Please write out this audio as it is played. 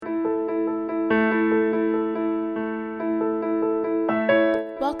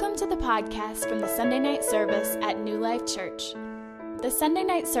Welcome to the podcast from the Sunday night service at New Life Church. The Sunday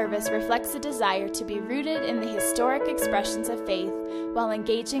night service reflects a desire to be rooted in the historic expressions of faith while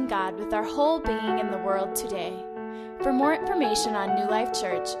engaging God with our whole being in the world today. For more information on New Life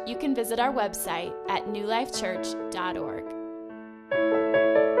Church, you can visit our website at newlifechurch.org.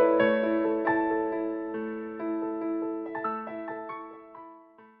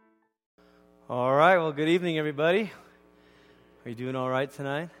 All right, well, good evening, everybody. Are you doing all right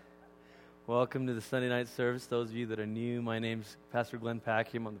tonight? Welcome to the Sunday night service. Those of you that are new, my name's Pastor Glenn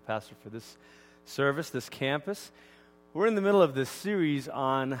Packiam. I'm the pastor for this service, this campus. We're in the middle of this series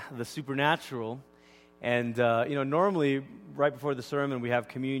on the supernatural. And, normally, right before the sermon, we have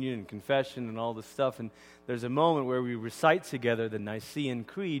communion and confession and all this stuff. And there's a moment where we recite together the Nicene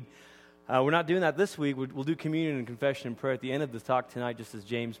Creed. We're not doing that this week. We'll do communion and confession and prayer at the end of the talk tonight, just as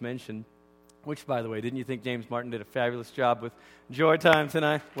James mentioned. Which, by the way, didn't you think James Martin did a fabulous job with Joy Time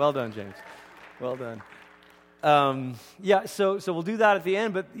tonight? Well done, James. Well done. So we'll do that at the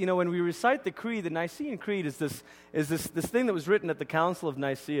end. But when we recite the creed, the Nicene Creed is this thing that was written at the Council of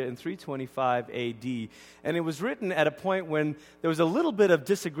Nicaea in 325 A.D. And it was written at a point when there was a little bit of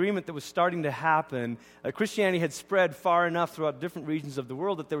disagreement that was starting to happen. Christianity had spread far enough throughout different regions of the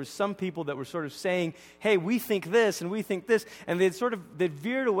world that there were some people that were sort of saying, "Hey, we think this and we think this," and they'd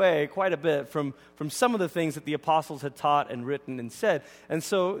veered away quite a bit from some of the things that the apostles had taught and written and said. And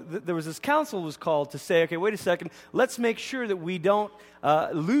so there was this council was called to say, "Okay, wait a second. Let's make sure that we don't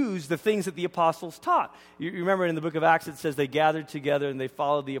lose the things that the apostles taught." You remember in the book of Acts it says they gathered together and they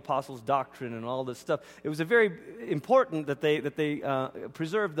followed the apostles' doctrine and all this stuff. It was very important that they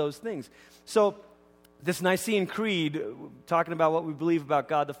preserve those things. So this Nicene Creed, talking about what we believe about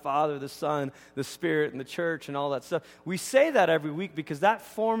God the Father, the Son, the Spirit, and the church, and all that stuff, we say that every week because that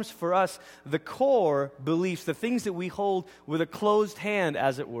forms for us the core beliefs, the things that we hold with a closed hand,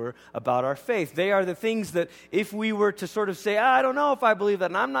 as it were, about our faith. They are the things that if we were to sort of say, "I don't know if I believe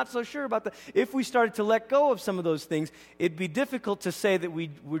that, and I'm not so sure about that," if we started to let go of some of those things, it'd be difficult to say that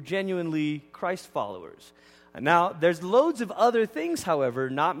we're genuinely Christ followers. Now, there's loads of other things, however,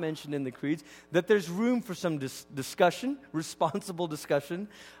 not mentioned in the creeds, that there's room for some discussion, responsible discussion.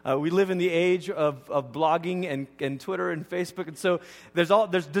 We live in the age of blogging and Twitter and Facebook, and so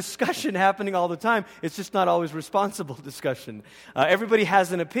there's discussion happening all the time. It's just not always responsible discussion. Everybody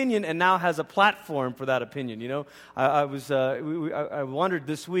has an opinion and now has a platform for that opinion. I wondered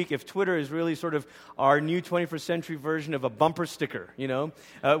this week if Twitter is really sort of our new 21st century version of a bumper sticker.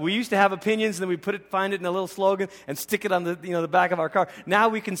 We used to have opinions, and then we'd find it in a little slogan and stick it on the back of our car. Now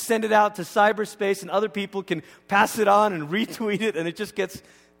we can send it out to cyberspace, and other people can pass it on and retweet it, and it just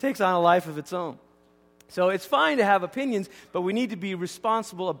takes on a life of its own. So it's fine to have opinions, but we need to be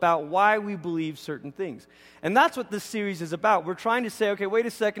responsible about why we believe certain things. And that's what this series is about. We're trying to say, okay, wait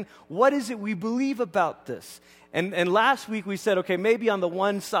a second, what is it we believe about this? And last week we said, okay, maybe on the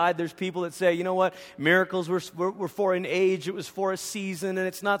one side there's people that say, you know what, miracles were for an age, it was for a season, and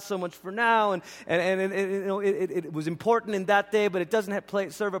it's not so much for now, and it was important in that day, but it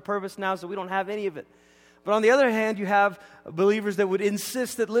doesn't serve a purpose now, so we don't have any of it. But on the other hand, you have believers that would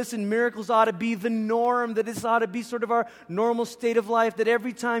insist that, listen, miracles ought to be the norm, that this ought to be sort of our normal state of life, that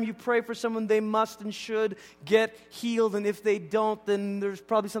every time you pray for someone, they must and should get healed, and if they don't, then there's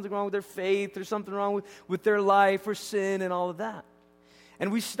probably something wrong with their faith, or something wrong with their life, or sin, and all of that.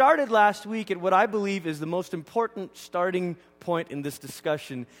 And we started last week at what I believe is the most important starting point in this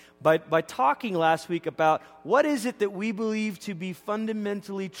discussion by talking last week about what is it that we believe to be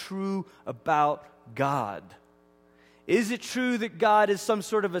fundamentally true about God. Is it true that God is some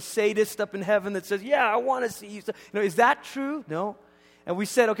sort of a sadist up in heaven that says, "Yeah, I want to see you"? Is that true? No. And we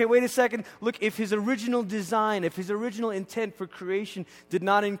said, okay, wait a second. Look, if his original design, if his original intent for creation did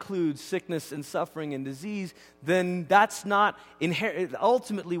not include sickness and suffering and disease, then that's not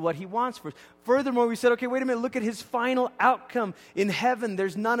ultimately what he wants for us. Furthermore, we said, okay, wait a minute. Look at his final outcome in heaven.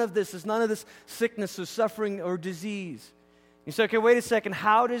 There's none of this. There's none of this sickness or suffering or disease. You say, okay, wait a second,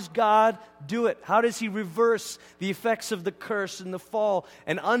 how does God do it? How does he reverse the effects of the curse and the fall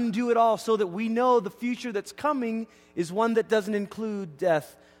and undo it all so that we know the future that's coming is one that doesn't include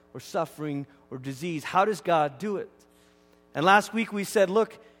death or suffering or disease? How does God do it? And last week we said,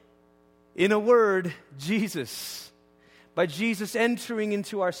 look, in a word, Jesus. By Jesus entering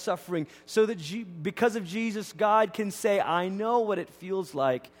into our suffering so that because of Jesus, God can say, I know what it feels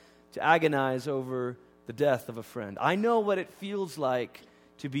like to agonize over the death of a friend. I know what it feels like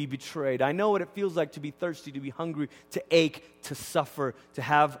to be betrayed. I know what it feels like to be thirsty, to be hungry, to ache, to suffer, to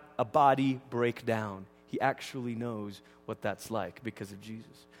have a body break down. he actually knows what that's like because of Jesus.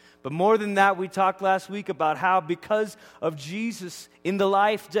 But more than that, we talked last week about how because of Jesus, in the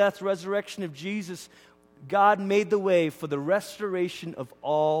life, death, resurrection of Jesus, God made the way for the restoration of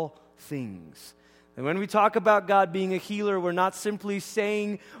all things. And when we talk about God being a healer, we're not simply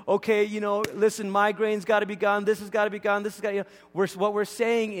saying, okay, listen, migraine's got to be gone, this has got to be gone, this has got to what we're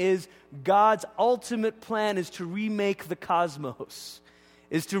saying is God's ultimate plan is to remake the cosmos,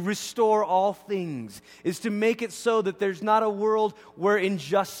 is to restore all things, is to make it so that there's not a world where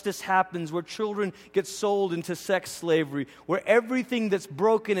injustice happens, where children get sold into sex slavery, where everything that's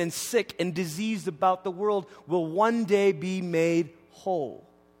broken and sick and diseased about the world will one day be made whole.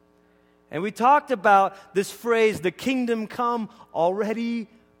 And we talked about this phrase, the kingdom come already,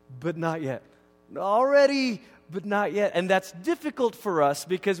 but not yet. Already, but not yet. And that's difficult for us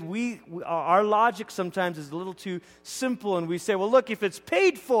because our logic sometimes is a little too simple. And we say, well, look, if it's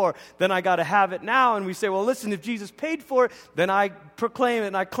paid for, then I got to have it now. And we say, well, listen, if Jesus paid for it, then I proclaim it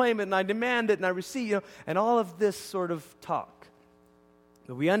and I claim it and I demand it and I receive, and all of this sort of talk.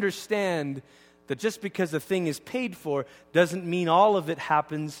 But we understand that just because a thing is paid for doesn't mean all of it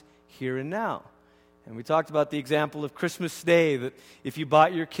happens here and now. And we talked about the example of Christmas Day, that if you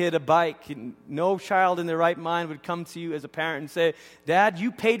bought your kid a bike, no child in their right mind would come to you as a parent and say, Dad,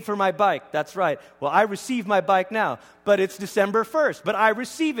 you paid for my bike. That's right. Well, I receive my bike now, but it's December 1st. But I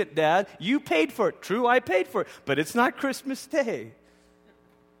receive it, Dad. You paid for it. True, I paid for it, but it's not Christmas Day.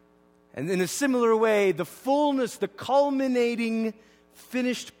 And in a similar way, the fullness, the culminating,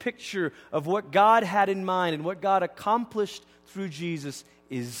 finished picture of what God had in mind and what God accomplished through Jesus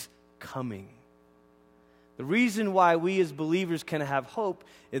is coming. The reason why we as believers can have hope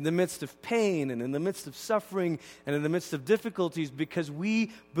in the midst of pain and in the midst of suffering and in the midst of difficulties, because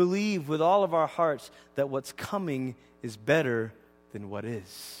we believe with all of our hearts that what's coming is better than what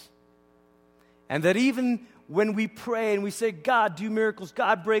is. And that even when we pray and we say, God, do miracles,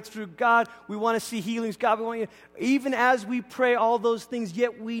 God, breaks through, God, we want to see healings, God, we want you, even as we pray all those things,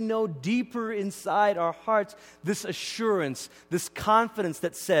 yet we know deeper inside our hearts this assurance, this confidence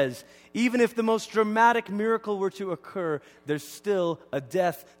that says, even if the most dramatic miracle were to occur, there's still a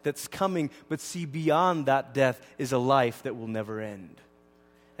death that's coming, but see, beyond that death is a life that will never end.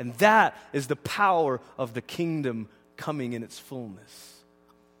 And that is the power of the kingdom coming in its fullness.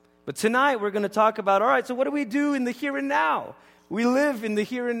 But tonight we're going to talk about, all right, so what do we do in the here and now? We live in the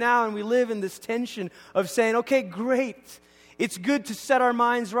here and now, and we live in this tension of saying, okay, great. It's good to set our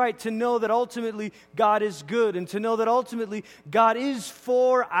minds right, to know that ultimately God is good, and to know that ultimately God is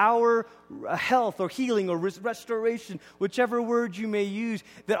for our health or healing or restoration, whichever word you may use,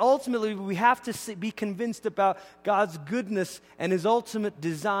 that ultimately we have to be convinced about God's goodness and His ultimate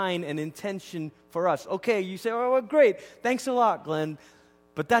design and intention for us. Okay, you say, oh, well, great. Thanks a lot, Glenn.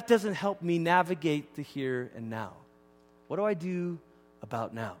 But that doesn't help me navigate the here and now. What do I do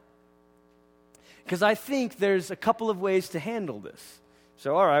about now? Because I think there's a couple of ways to handle this.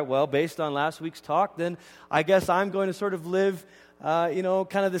 So, all right, well, based on last week's talk, then I guess I'm going to sort of live,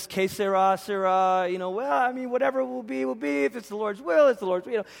 kind of this que sera, whatever will be, will be. If it's the Lord's will, it's the Lord's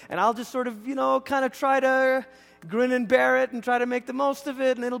will. And I'll just sort of, kind of try to grin and bear it and try to make the most of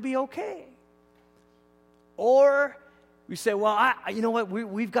it, and it'll be okay. Or we say, well,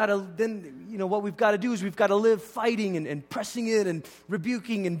 we've got to, then, what we've got to do is we've got to live fighting and pressing it and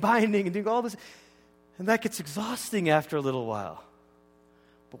rebuking and binding and doing all this. And that gets exhausting after a little while.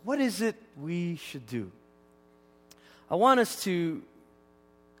 But what is it we should do? I want us to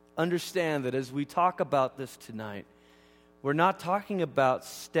understand that as we talk about this tonight, we're not talking about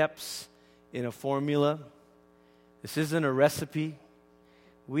steps in a formula. This isn't a recipe.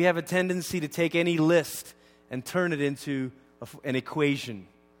 We have a tendency to take any list and turn it into an equation.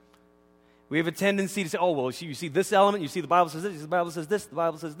 We have a tendency to say, oh, well, you see this element, you see the Bible says this, the Bible says this, the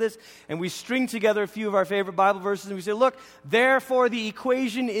Bible says this, and we string together a few of our favorite Bible verses and we say, look, therefore the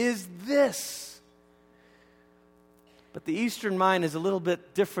equation is this. But the Eastern mind is a little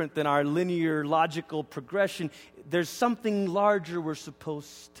bit different than our linear, logical progression. There's something larger we're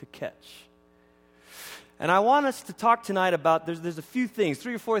supposed to catch. And I want us to talk tonight about, there's a few things,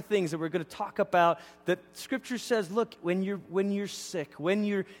 3 or 4 things that we're going to talk about that Scripture says, look, when you're sick, when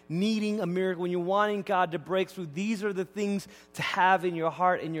you're needing a miracle, when you're wanting God to break through, these are the things to have in your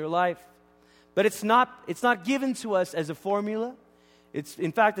heart, in your life. But it's not given to us as a formula.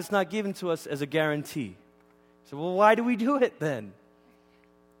 In fact, it's not given to us as a guarantee. So, well, why do we do it then?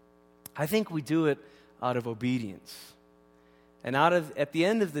 I think we do it out of obedience. And at the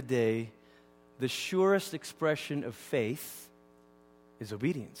end of the day, the surest expression of faith is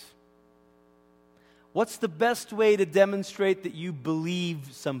obedience. What's the best way to demonstrate that you believe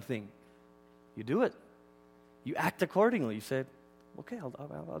something? You do it. you act accordingly. You say, okay,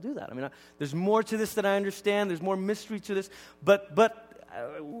 I'll do that. I mean, there's more to this than I understand. There's more mystery to this. But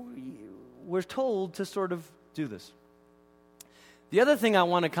we're told to sort of do this. The other thing I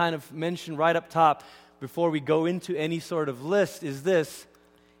want to kind of mention right up top before we go into any sort of list is this.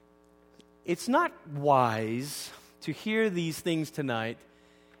 It's not wise to hear these things tonight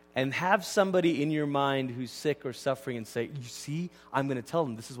and have somebody in your mind who's sick or suffering and say, you see, I'm going to tell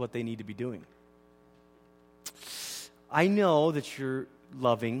them this is what they need to be doing. I know that you're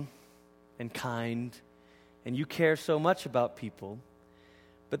loving and kind and you care so much about people,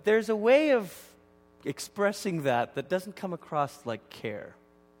 but there's a way of expressing that doesn't come across like care.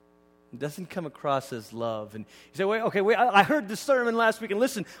 It doesn't come across as love. And you say, wait, I heard this sermon last week, and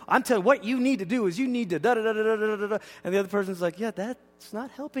listen, I'm telling you, what you need to do is you need to da-da-da-da-da-da-da. And the other person's like, yeah, that's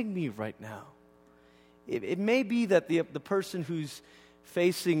not helping me right now. It may be that the person who's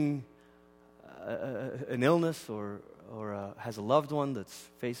facing an illness or has a loved one that's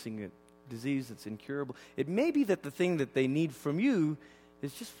facing a disease that's incurable, it may be that the thing that they need from you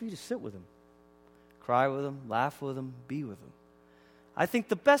is just for you to sit with them, cry with them, laugh with them, be with them. I think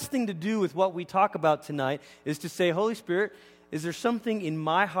the best thing to do with what we talk about tonight is to say, Holy Spirit, is there something in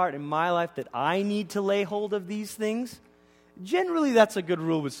my heart, in my life, that I need to lay hold of these things? Generally, that's a good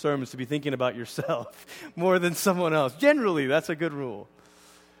rule with sermons, to be thinking about yourself more than someone else. Generally, that's a good rule.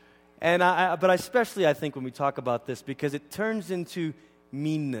 But especially, I think, when we talk about this, because it turns into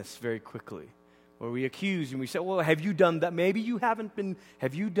meanness very quickly, where we accuse and we say, well, have you done that? Maybe you haven't been,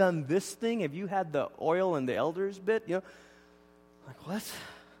 have you done this thing? Have you had the oil and the elders bit? You know, like, what?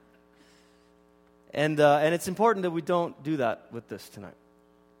 And it's important that we don't do that with this tonight.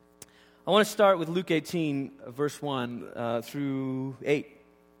 I want to start with Luke 18, verse 1 through 8.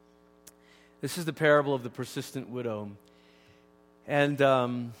 This is the parable of the persistent widow. And,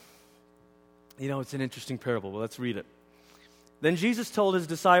 it's an interesting parable. Well, let's read it. Then Jesus told his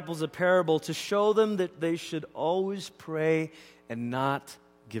disciples a parable to show them that they should always pray and not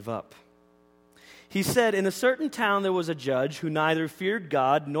give up. He said, in a certain town there was a judge who neither feared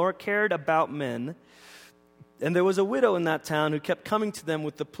God nor cared about men. And there was a widow in that town who kept coming to them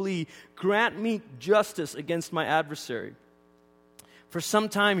with the plea, grant me justice against my adversary. For some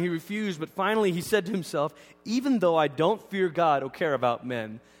time he refused, but finally he said to himself, even though I don't fear God or care about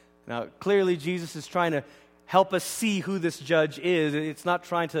men. Now, clearly Jesus is trying to help us see who this judge is. It's not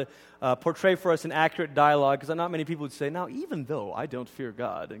trying to portray for us an accurate dialogue, because not many people would say, now, even though I don't fear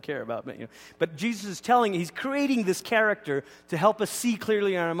God and care about men. But Jesus is he's creating this character to help us see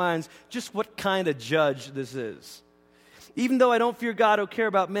clearly in our minds just what kind of judge this is. Even though I don't fear God or care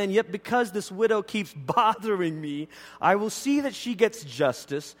about men, yet because this widow keeps bothering me, I will see that she gets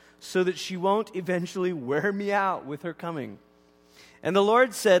justice so that she won't eventually wear me out with her coming. And the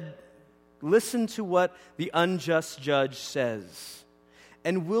Lord said, listen to what the unjust judge says.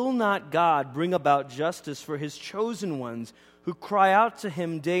 And will not God bring about justice for his chosen ones who cry out to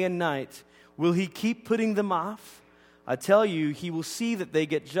him day and night? Will he keep putting them off? I tell you, he will see that they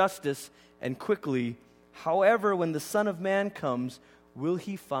get justice, and quickly. However, when the Son of Man comes, will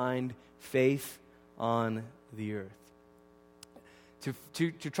he find faith on the earth?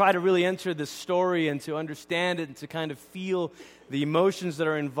 To try to really enter this story and to understand it and to kind of feel the emotions that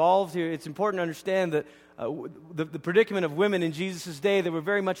are involved here, it's important to understand that the predicament of women in Jesus' day, they were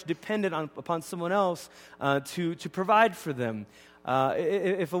very much dependent upon someone else to provide for them.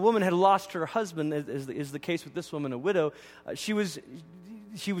 If a woman had lost her husband, as is the case with this woman, a widow, she was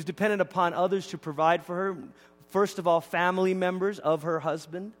dependent upon others to provide for her. First of all, family members of her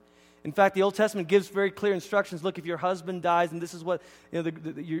husband. In fact, the Old Testament gives very clear instructions. Look, if your husband dies, and this is what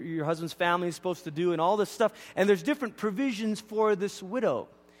your husband's family is supposed to do, and all this stuff. And there's different provisions for this widow.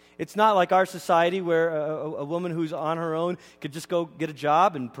 It's not like our society where a woman who's on her own could just go get a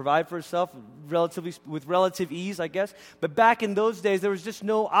job and provide for herself with relative ease, I guess. But back in those days, there was just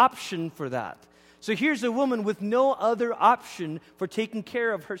no option for that. So here's a woman with no other option for taking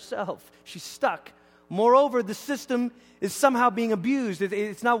care of herself. She's stuck. Moreover, the system is somehow being abused.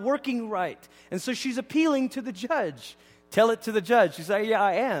 It's not working right. And so she's appealing to the judge. Tell it to the judge. She's like, yeah,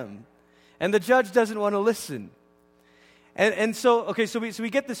 I am. And the judge doesn't want to listen. And so we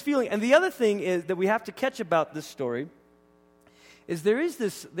get this feeling. And the other thing is that we have to catch about this story is there is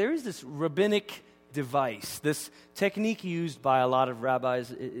this rabbinic device, this technique used by a lot of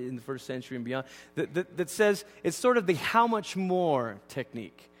rabbis in the first century and beyond that says it's sort of the how much more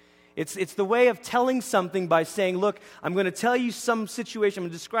technique. It's the way of telling something by saying, look, I'm going to tell you some situation, I'm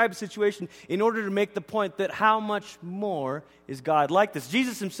going to describe a situation in order to make the point that how much more is God like this.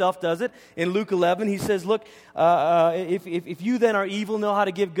 Jesus himself does it. In Luke 11, he says, look, if you then are evil, know how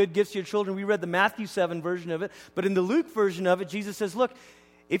to give good gifts to your children. We read the Matthew 7 version of it, but in the Luke version of it, Jesus says, look,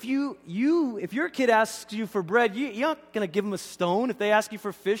 if your kid asks you for bread, you're not going to give them a stone. If they ask you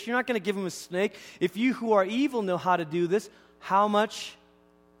for fish, you're not going to give them a snake. If you who are evil know how to do this, how much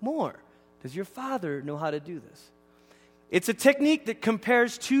more does your Father know how to do this? It's a technique that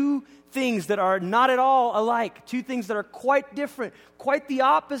compares two things that are not at all alike, two things that are quite different, quite the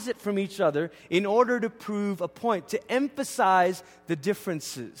opposite from each other, in order to prove a point, to emphasize the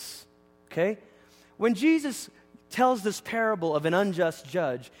differences. Okay? When Jesus tells this parable of an unjust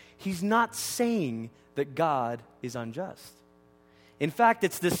judge, he's not saying that God is unjust. In fact,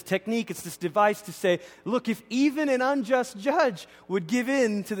 it's this technique, it's this device to say, look, if even an unjust judge would give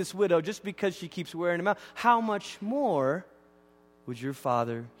in to this widow just because she keeps wearing him out, how much more would your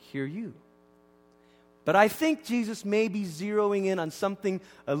Father hear you? But I think Jesus may be zeroing in on something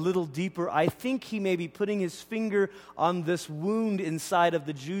a little deeper. I think he may be putting his finger on this wound inside of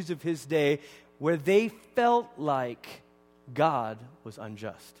the Jews of his day where they felt like God was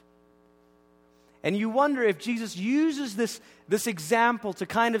unjust. And you wonder if Jesus uses this example to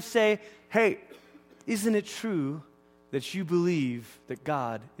kind of say, hey, isn't it true that you believe that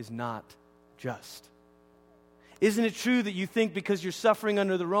God is not just? Isn't it true that you think because you're suffering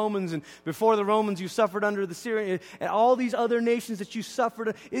under the Romans and before the Romans you suffered under the Syrians and all these other nations that you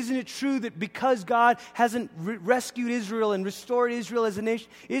suffered, isn't it true that because God hasn't rescued Israel and restored Israel as a nation,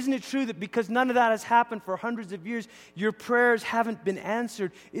 isn't it true that because none of that has happened for hundreds of years, your prayers haven't been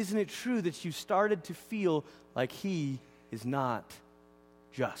answered? Isn't it true that you started to feel like He is not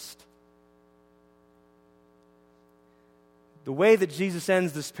just? The way that Jesus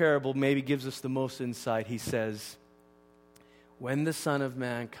ends this parable maybe gives us the most insight. He says, when the Son of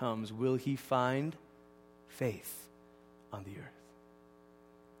Man comes, will He find faith on the earth?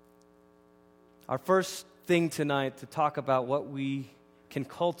 Our first thing tonight to talk about what we can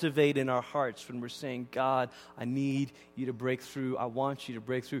cultivate in our hearts when we're saying, God, I need you to break through, I want you to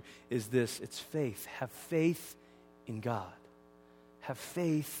break through, is this. It's faith. Have faith in God. Have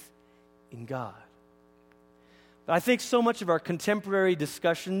faith in God. But I think so much of our contemporary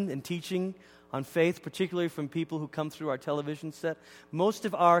discussion and teaching on faith, particularly from people who come through our television set, most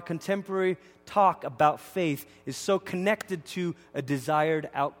of our contemporary talk about faith is so connected to a desired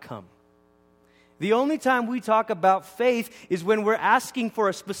outcome. The only time we talk about faith is when we're asking for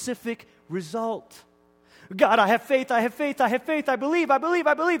a specific result. God, I have faith, I have faith, I have faith, I believe,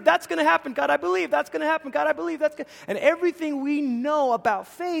 that's going to happen. God, I believe that's going to happen. God, I believe that's going to happen. And everything we know about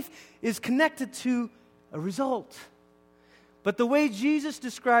faith is connected to a result. But the way Jesus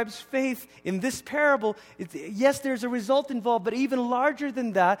describes faith in this parable, yes, there's a result involved, but even larger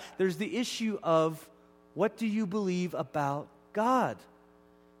than that, there's the issue of what do you believe about God?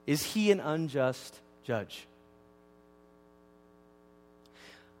 Is He an unjust judge?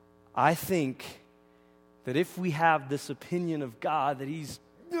 I think that if we have this opinion of God that He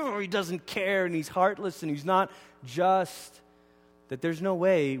doesn't care and He's heartless and He's not just, that there's no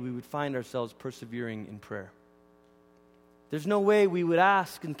way we would find ourselves persevering in prayer. There's no way we would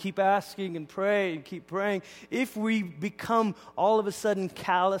ask and keep asking and pray and keep praying if we become all of a sudden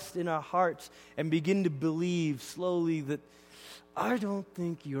calloused in our hearts and begin to believe slowly that I don't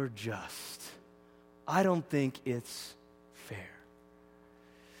think you're just. I don't think it's fair.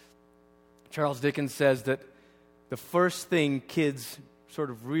 Charles Dickens says that the first thing kids sort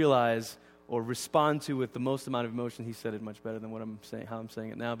of realize or respond to with the most amount of emotion, he said it much better than what I'm saying, how I'm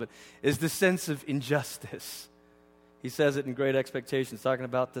saying it now, but is the sense of injustice. He says it in Great Expectations, talking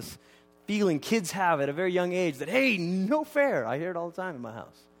about this feeling kids have at a very young age that, hey, no fair. I hear it all the time in my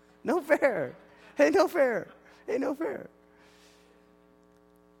house. No fair. Hey, no fair. Hey, no fair.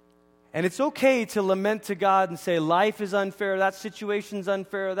 And it's okay to lament to God and say, life is unfair, that situation's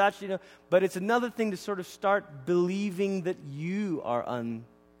unfair, but it's another thing to sort of start believing that you are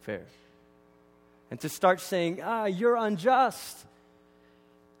unfair. And to start saying, you're unjust.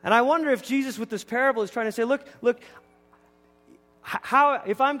 And I wonder if Jesus with this parable is trying to say, look, how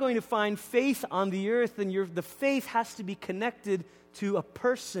if I'm going to find faith on the earth, then the faith has to be connected to a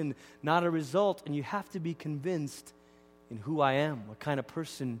person, not a result. And you have to be convinced in who I am, what kind of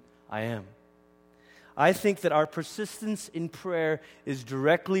person I am. I think that our persistence in prayer is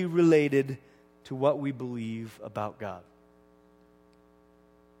directly related to what we believe about God.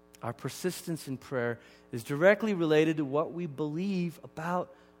 Our persistence in prayer is directly related to what we believe about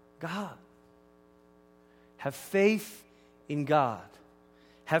God. Have faith in God.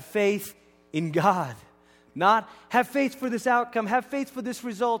 Have faith in God. Not have faith for this outcome, have faith for this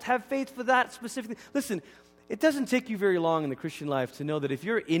result, have faith for that specific thing. Listen, it doesn't take you very long in the Christian life to know that if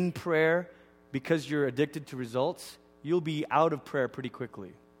you're in prayer because you're addicted to results, you'll be out of prayer pretty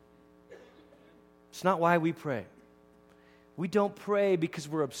quickly. It's not why we pray. We don't pray because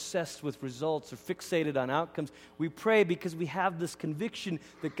we're obsessed with results or fixated on outcomes. We pray because we have this conviction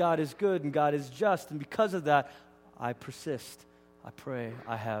that God is good and God is just. And because of that, I persist. I pray.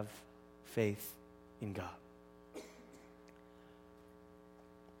 I have faith in God.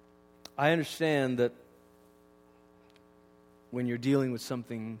 I understand that when you're dealing with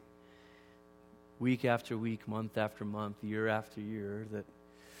something week after week, month after month, year after year, that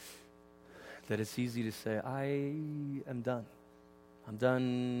it's easy to say, I am done. I'm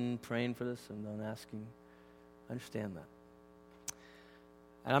done praying for this. I'm done asking. I understand that.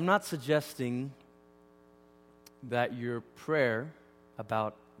 And I'm not suggesting that your prayer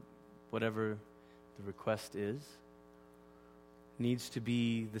about whatever the request is needs to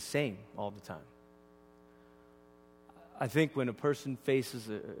be the same all the time. I think when a person faces,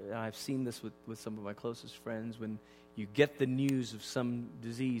 and I've seen this with some of my closest friends, when you get the news of some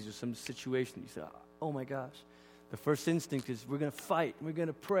disease or some situation, you say, oh my gosh, the first instinct is we're going to fight, we're going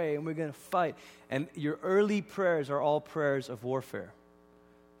to pray, and we're going to fight. And your early prayers are all prayers of warfare.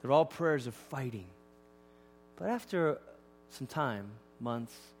 They're all prayers of fighting. But after some time,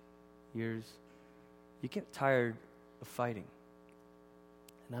 months, years, you get tired of fighting.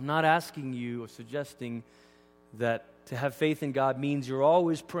 And I'm not asking you or suggesting that to have faith in God means you're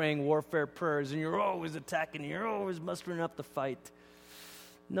always praying warfare prayers and you're always attacking, you're always mustering up the fight.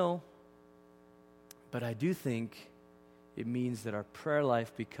 No. But I do think it means that our prayer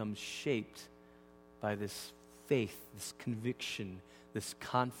life becomes shaped by this faith, this conviction, this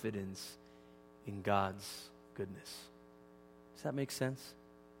confidence in God's goodness. Does that make sense?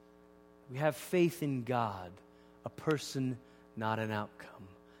 We have faith in God, a person, not an outcome.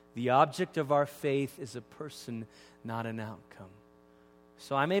 The object of our faith is a person, not an outcome.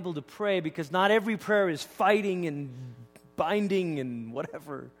 So I'm able to pray because not every prayer is fighting and binding and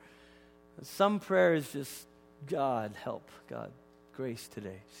whatever. Some prayer is just, God, help. God, grace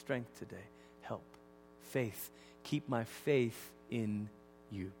today, strength today, help, faith. Keep my faith in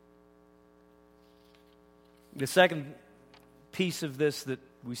you. The second piece of this that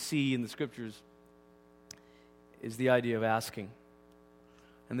we see in the Scriptures is the idea of asking.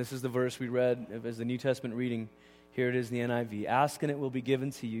 And this is the verse we read as the New Testament reading. Here it is in the NIV. Ask and it will be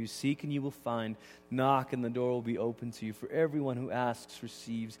given to you. Seek and you will find. Knock and the door will be opened to you. For everyone who asks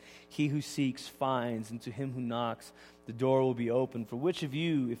receives. He who seeks finds. And to him who knocks, the door will be opened. For which of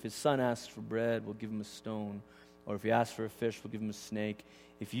you, if his son asks for bread, will give him a stone? Or if he asks for a fish, will give him a snake?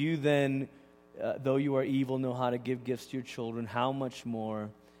 If you then, though you are evil, know how to give gifts to your children, how much more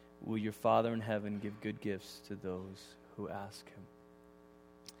will your Father in heaven give good gifts to those who ask him?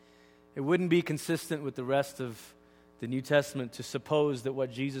 It wouldn't be consistent with the rest of the New Testament to suppose that what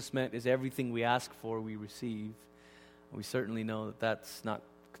Jesus meant is everything we ask for, we receive. We certainly know that that's not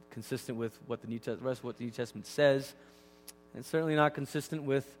consistent with what the rest of what the New Testament says. And it's certainly not consistent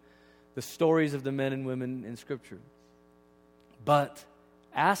with the stories of the men and women in Scripture. But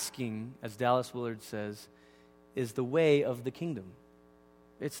asking, as Dallas Willard says, is the way of the kingdom.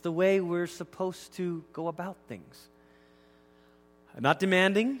 It's the way we're supposed to go about things. Not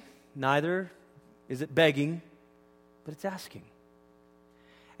demanding, neither is it begging, but it's asking.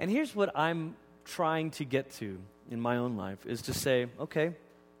 And here's what I'm trying to get to in my own life, is to say, okay,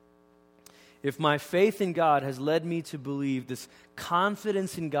 if my faith in God has led me to believe this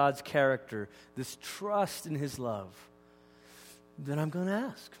confidence in God's character, this trust in His love, then I'm going to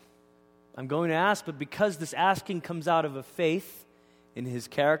ask. I'm going to ask, but because this asking comes out of a faith in His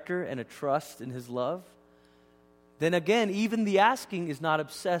character and a trust in His love, then again, even the asking is not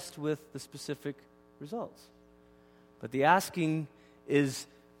obsessed with the specific results. But the asking is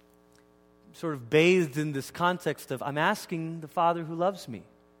sort of bathed in this context of, I'm asking the Father who loves me.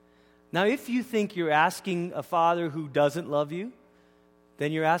 Now, if you think you're asking a Father who doesn't love you,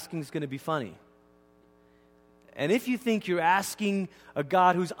 then your asking is going to be funny. And if you think you're asking a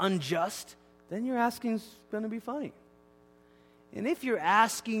God who's unjust, then your asking is going to be funny. And if you're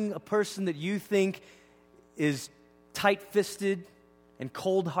asking a person that you think is tight-fisted and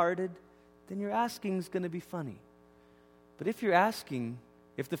cold-hearted, then your asking is going to be funny. But if you're asking,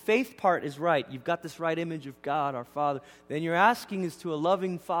 if the faith part is right, you've got this right image of God, our Father, then your asking is to a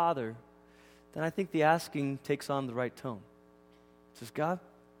loving Father, then I think the asking takes on the right tone. It says, God,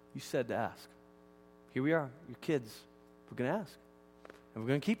 you said to ask. Here we are, your kids. We're going to ask. And we're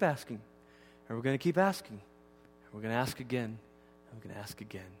going to keep asking. And we're going to keep asking. And we're going to ask again. we're going to ask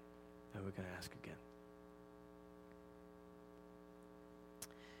again. And we're going to ask again.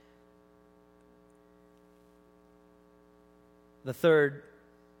 The third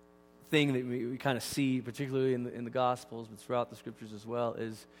thing that we kind of see, particularly in the Gospels, but throughout the Scriptures as well,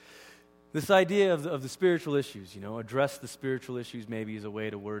 is this idea of the spiritual issues. Address the spiritual issues maybe is a way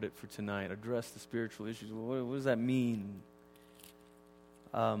to word it for tonight. Address the spiritual issues. What does that mean?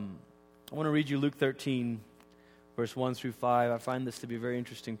 I want to read you Luke 13, verse 1 through 5. I find this to be a very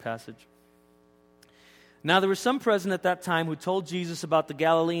interesting passage. Now there were some present at that time who told Jesus about the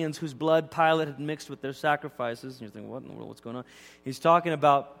Galileans whose blood Pilate had mixed with their sacrifices. And you're thinking, what in the world, what's going on? He's talking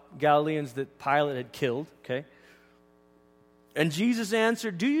about Galileans that Pilate had killed, okay? And Jesus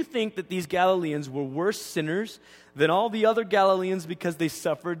answered, do you think that these Galileans were worse sinners than all the other Galileans because they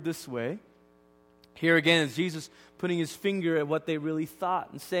suffered this way? Here again is Jesus putting his finger at what they really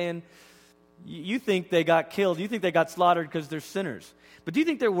thought and saying, you think they got killed, you think they got slaughtered because they're sinners. But do you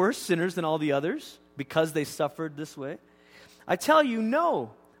think they're worse sinners than all the others because they suffered this way? I tell you,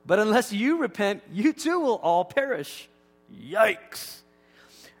 no. But unless you repent, you too will all perish. Yikes.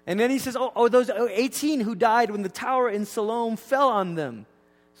 And then he says, those 18 who died when the tower in Siloam fell on them.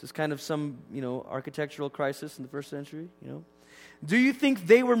 This is kind of some, architectural crisis in the first century, Do you think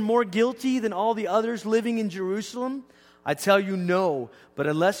they were more guilty than all the others living in Jerusalem? I tell you, no. But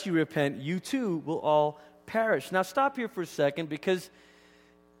unless you repent, you too will all perish. Now stop here for a second, because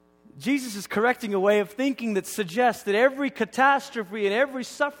Jesus is correcting a way of thinking that suggests that every catastrophe and every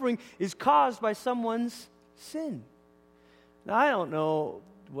suffering is caused by someone's sin. Now, I don't know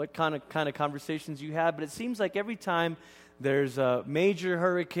what kind of conversations you have, but it seems like every time there's a major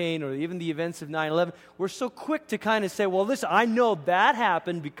hurricane or even the events of 9/11, we're so quick to kind of say, well, listen, I know that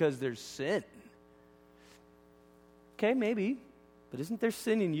happened because there's sin. Okay, maybe, but isn't there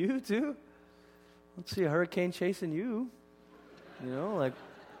sin in you too? Let's see a hurricane chasing you.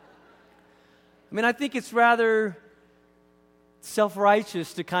 I think it's rather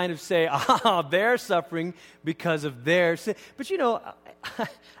self-righteous to kind of say, they're suffering because of their sin. But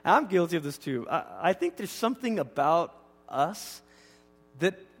I'm guilty of this too. I think there's something about us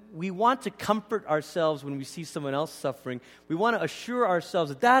that we want to comfort ourselves when we see someone else suffering. We want to assure ourselves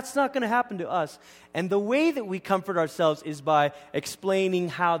that that's not going to happen to us. And the way that we comfort ourselves is by explaining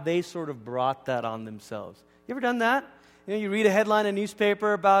how they sort of brought that on themselves. You ever done that? You read a headline in a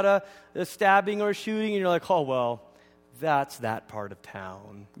newspaper about a stabbing or a shooting, and you're like, oh, well, that's that part of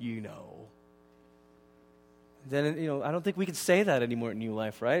town, Then, I don't think we can say that anymore at New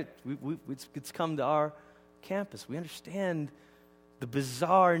Life, right? It's come to our campus. We understand the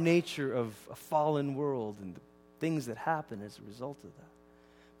bizarre nature of a fallen world and the things that happen as a result of that.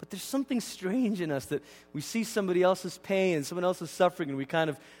 But there's something strange in us that we see somebody else's pain and someone else's suffering, and we kind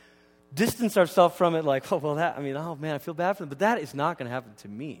of distance ourselves from it like, I feel bad for them. But that is not going to happen to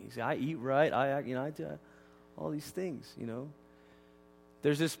me. See, I eat right. I do all these things,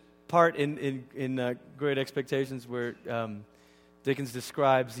 There's this part in Great Expectations where Dickens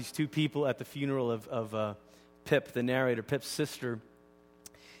describes these two people at the funeral of Pip, the narrator, Pip's sister.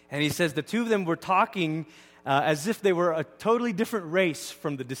 And he says the two of them were talking as if they were a totally different race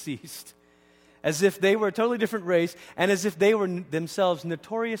from the deceased. As if they were a totally different race, and as if they were themselves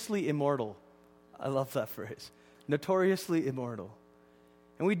notoriously immortal. I love that phrase. Notoriously immortal.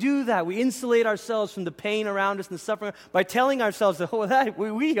 And we do that. We insulate ourselves from the pain around us and the suffering by telling ourselves that,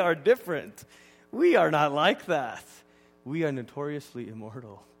 we are different. We are not like that. We are notoriously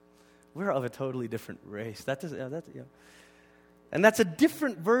immortal. We're of a totally different race. And that's a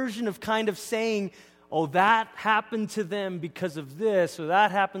different version of kind of saying, that happened to them because of this, or that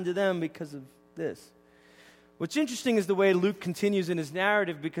happened to them because of this. What's interesting is the way Luke continues in his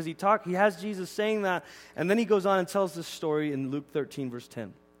narrative, because he has Jesus saying that, and then he goes on and tells this story in Luke 13, verse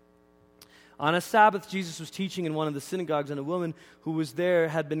 10. On a Sabbath, Jesus was teaching in one of the synagogues, and a woman who was there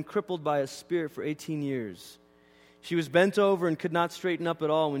had been crippled by a spirit for 18 years. She was bent over and could not straighten up at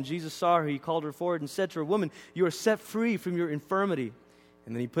all. When Jesus saw her, he called her forward and said to her, "Woman, you are set free from your infirmity."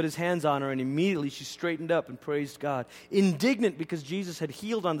 And then he put his hands on her, and immediately she straightened up and praised God. Indignant because Jesus had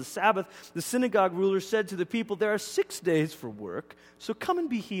healed on the Sabbath, the synagogue ruler said to the people, "There are 6 days for work, so come and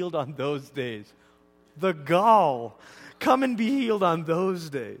be healed on those days." The gall. Come and be healed on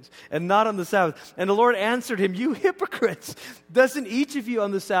those days, and not on the Sabbath. And the Lord answered him, "You hypocrites! Doesn't each of you on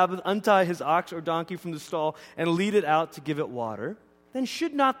the Sabbath untie his ox or donkey from the stall and lead it out to give it water? Then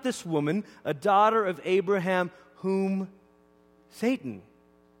should not this woman, a daughter of Abraham, whom Satan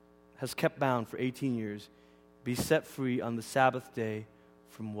has kept bound for 18 years, be set free on the Sabbath day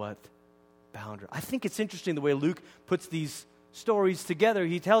from what bound her?" I think it's interesting the way Luke puts these stories together.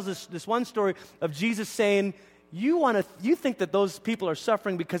 He tells us this one story of Jesus saying, you think that those people are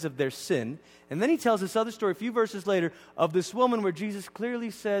suffering because of their sin. And then he tells this other story a few verses later of this woman where Jesus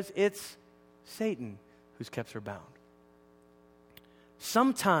clearly says it's Satan who's kept her bound.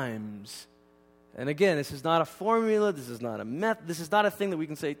 Sometimes, and again, this is not a formula, this is not a method, this is not a thing that we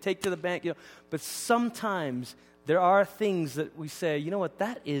can say, take to the bank, but sometimes there are things that we say, you know what,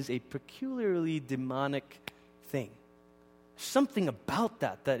 that is a peculiarly demonic thing. Something about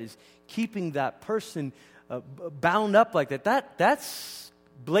that is keeping that person bound up like that. That's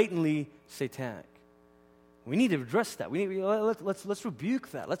blatantly satanic. We need to address that. Let's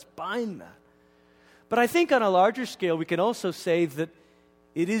rebuke that. Let's bind that. But I think on a larger scale, we can also say that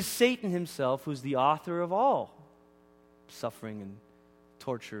it is Satan himself who's the author of all suffering and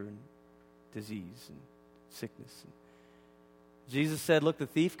torture and disease and sickness. And Jesus said, look, the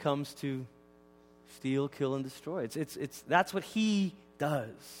thief comes to steal, kill, and destroy. That's what he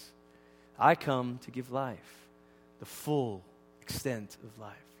does. I come to give life, the full extent of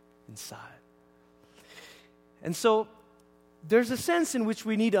life inside. And so there's a sense in which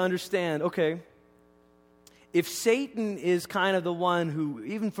we need to understand, okay, if Satan is kind of the one who,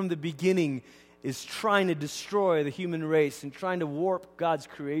 even from the beginning, is trying to destroy the human race and trying to warp God's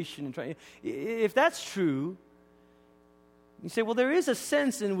creation, if that's true, you say, well, there is a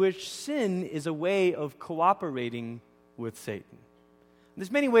sense in which sin is a way of cooperating with Satan. There's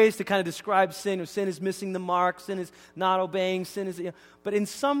many ways to kind of describe sin. Sin is missing the mark, sin is not obeying, sin is... but in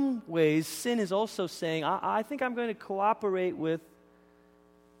some ways, sin is also saying, I think I'm going to cooperate with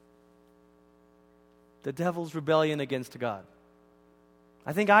the devil's rebellion against God.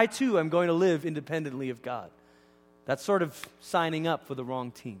 I think I, too, am going to live independently of God. That's sort of signing up for the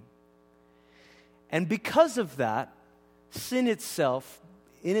wrong team. And because of that, sin itself,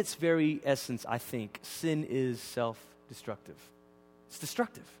 in its very essence, I think, sin is self-destructive. It's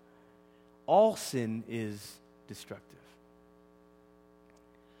destructive. All sin is destructive.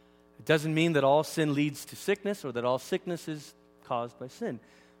 It doesn't mean that all sin leads to sickness or that all sickness is caused by sin.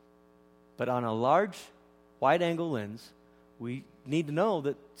 But on a large, wide-angle lens, we need to know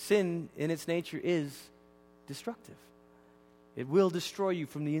that sin in its nature is destructive. It will destroy you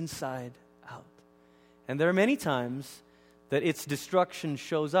from the inside out. And there are many times that its destruction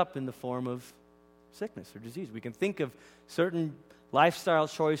shows up in the form of sickness or disease. We can think of certain lifestyle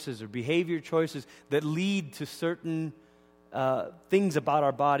choices or behavior choices that lead to certain things about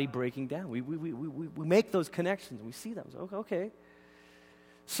our body breaking down. We make those connections and we see them. Okay.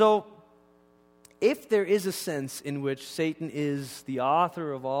 So, if there is a sense in which Satan is the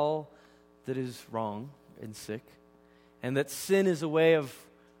author of all that is wrong and sick, and that sin is a way of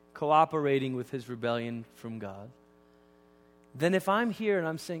cooperating with his rebellion from God, then if I'm here and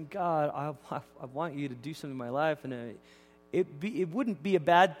I'm saying, God, I want you to do something in my life, and it wouldn't be a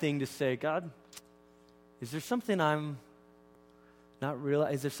bad thing to say, God, is there something I'm not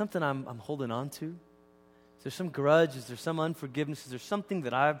realizing? Is there something I'm holding on to? Is there some grudge? Is there some unforgiveness? Is there something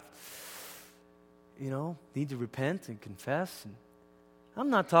that I've need to repent and confess? And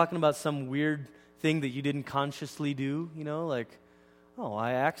I'm not talking about some weird thing that you didn't consciously do, like,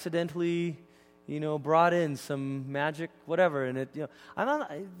 I accidentally, brought in some magic, whatever, and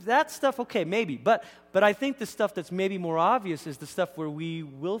that stuff, okay, maybe. But I think the stuff that's maybe more obvious is the stuff where we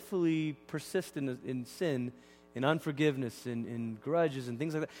willfully persist in sin, in unforgiveness, in grudges and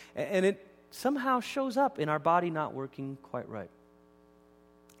things like that. And it somehow shows up in our body not working quite right.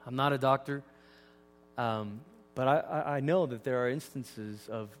 I'm not a doctor. But I know that there are instances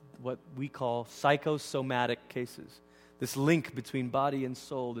of what we call psychosomatic cases. This link between body and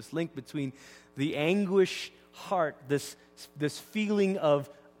soul, this link between the anguish heart, this feeling of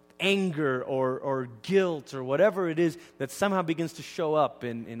anger or guilt or whatever it is that somehow begins to show up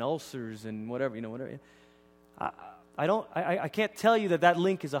in ulcers and whatever. I can't tell you that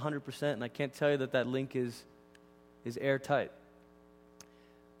link is 100%, and I can't tell you that link is airtight.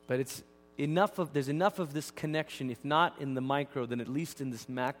 But there's enough of this connection, if not in the micro, then at least in this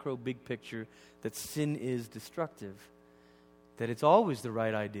macro big picture, that sin is destructive, that it's always the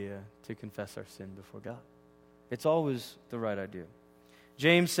right idea to confess our sin before God. It's always the right idea.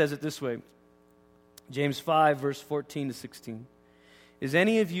 James says it this way, James 5, verse 14 to 16. Is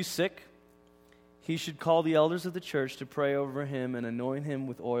any of you sick? He should call the elders of the church to pray over him and anoint him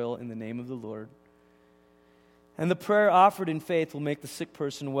with oil in the name of the Lord. And the prayer offered in faith will make the sick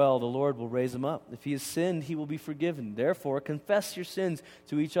person well. The Lord will raise him up. If he has sinned, he will be forgiven. Therefore, confess your sins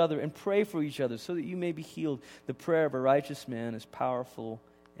to each other and pray for each other so that you may be healed. The prayer of a righteous man is powerful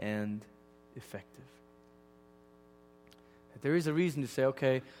and effective. There is a reason to say,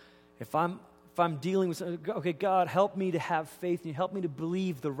 okay, if I'm dealing with something, okay, God, help me to have faith, and help me to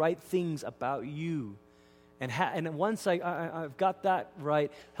believe the right things about you And once I've got that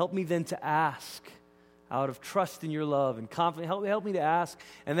right, help me then to ask out of trust in your love and confidence. Help me to ask.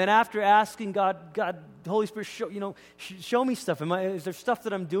 And then after asking, God, the Holy Spirit, show me stuff. Is there stuff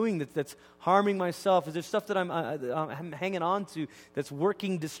that I'm doing that's harming myself? Is there stuff that I'm hanging on to that's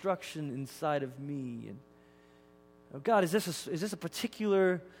working destruction inside of me? And oh God, is this a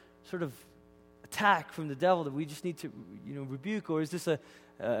particular sort of attack from the devil that we just need to rebuke? Or is this a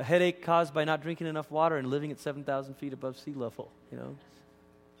headache caused by not drinking enough water and living at 7,000 feet above sea level?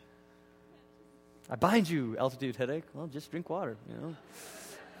 I bind you, altitude headache. Well, just drink water,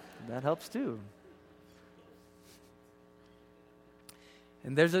 That helps too.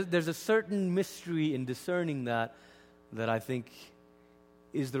 And there's a certain mystery in discerning that I think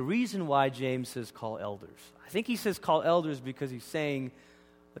is the reason why James says call elders. I think he says call elders because he's saying,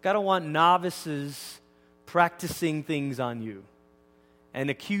 look, I don't want novices practicing things on you and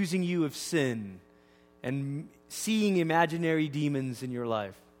accusing you of sin and seeing imaginary demons in your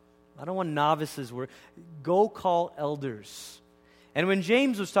life. I don't want novices. Go call elders. And when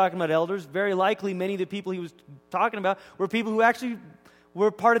James was talking about elders, very likely many of the people he was talking about were people who actually were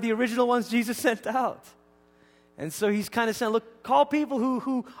part of the original ones Jesus sent out. And so he's kind of saying, look, call people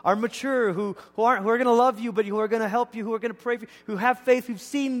who are mature, who are going to love you, but who are going to help you, who are going to pray for you, who have faith, who've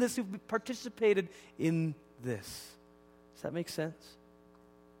seen this, who've participated in this. Does that make sense?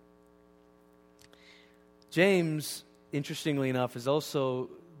 James, interestingly enough, is also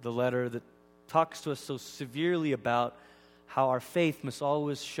the letter that talks to us so severely about how our faith must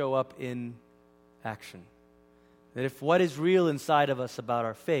always show up in action. That if what is real inside of us about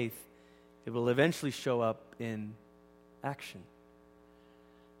our faith, it will eventually show up in action.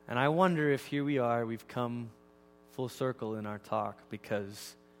 And I wonder if here we are, we've come full circle in our talk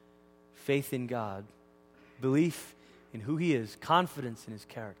because faith in God, belief in who He is, confidence in His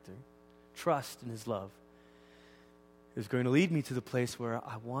character, trust in His love, is going to lead me to the place where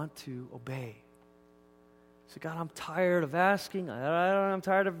I want to obey. So God, I'm tired of asking. I'm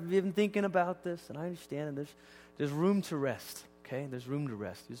tired of even thinking about this. And I understand that there's room to rest, okay? There's room to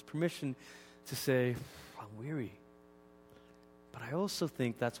rest. There's permission to say, I'm weary. But I also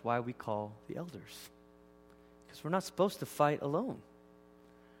think that's why we call the elders. Because we're not supposed to fight alone.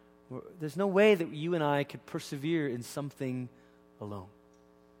 There's no way that you and I could persevere in something alone.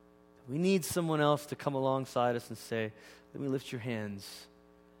 We need someone else to come alongside us and say, let me lift your hands.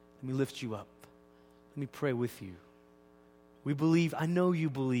 Let me lift you up. Let me pray with you. We believe, I know you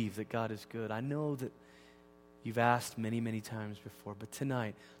believe that God is good. I know that you've asked many, many times before. But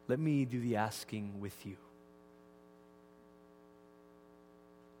tonight, let me do the asking with you.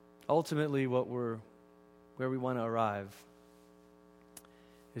 Ultimately, where we want to arrive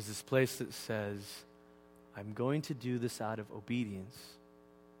is this place that says, I'm going to do this out of obedience.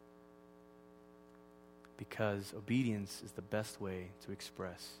 Because obedience is the best way to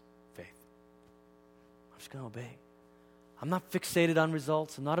express faith. I'm just going to obey. I'm not fixated on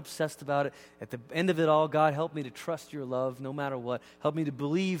results. I'm not obsessed about it. At the end of it all, God, help me to trust your love no matter what. Help me to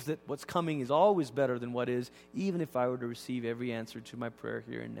believe that what's coming is always better than what is, even if I were to receive every answer to my prayer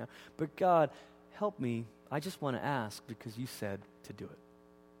here and now. But God, help me. I just want to ask because you said to do it.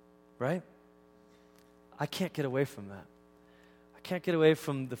 Right? I can't get away from that. I can't get away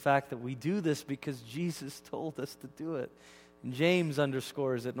from the fact that we do this because Jesus told us to do it. And James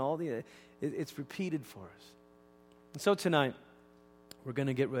underscores it, and it's repeated for us. And so tonight, we're going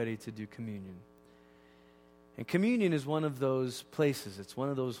to get ready to do communion. And communion is one of those places. It's one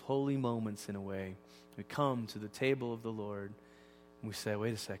of those holy moments in a way. We come to the table of the Lord, and we say,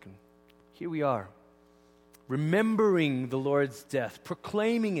 wait a second. Here we are, remembering the Lord's death,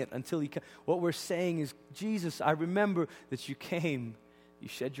 proclaiming it until He comes. What we're saying is, Jesus, I remember that you came, you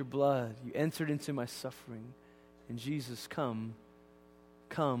shed your blood, you entered into my suffering. And Jesus, come,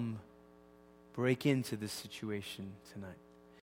 break into this situation tonight.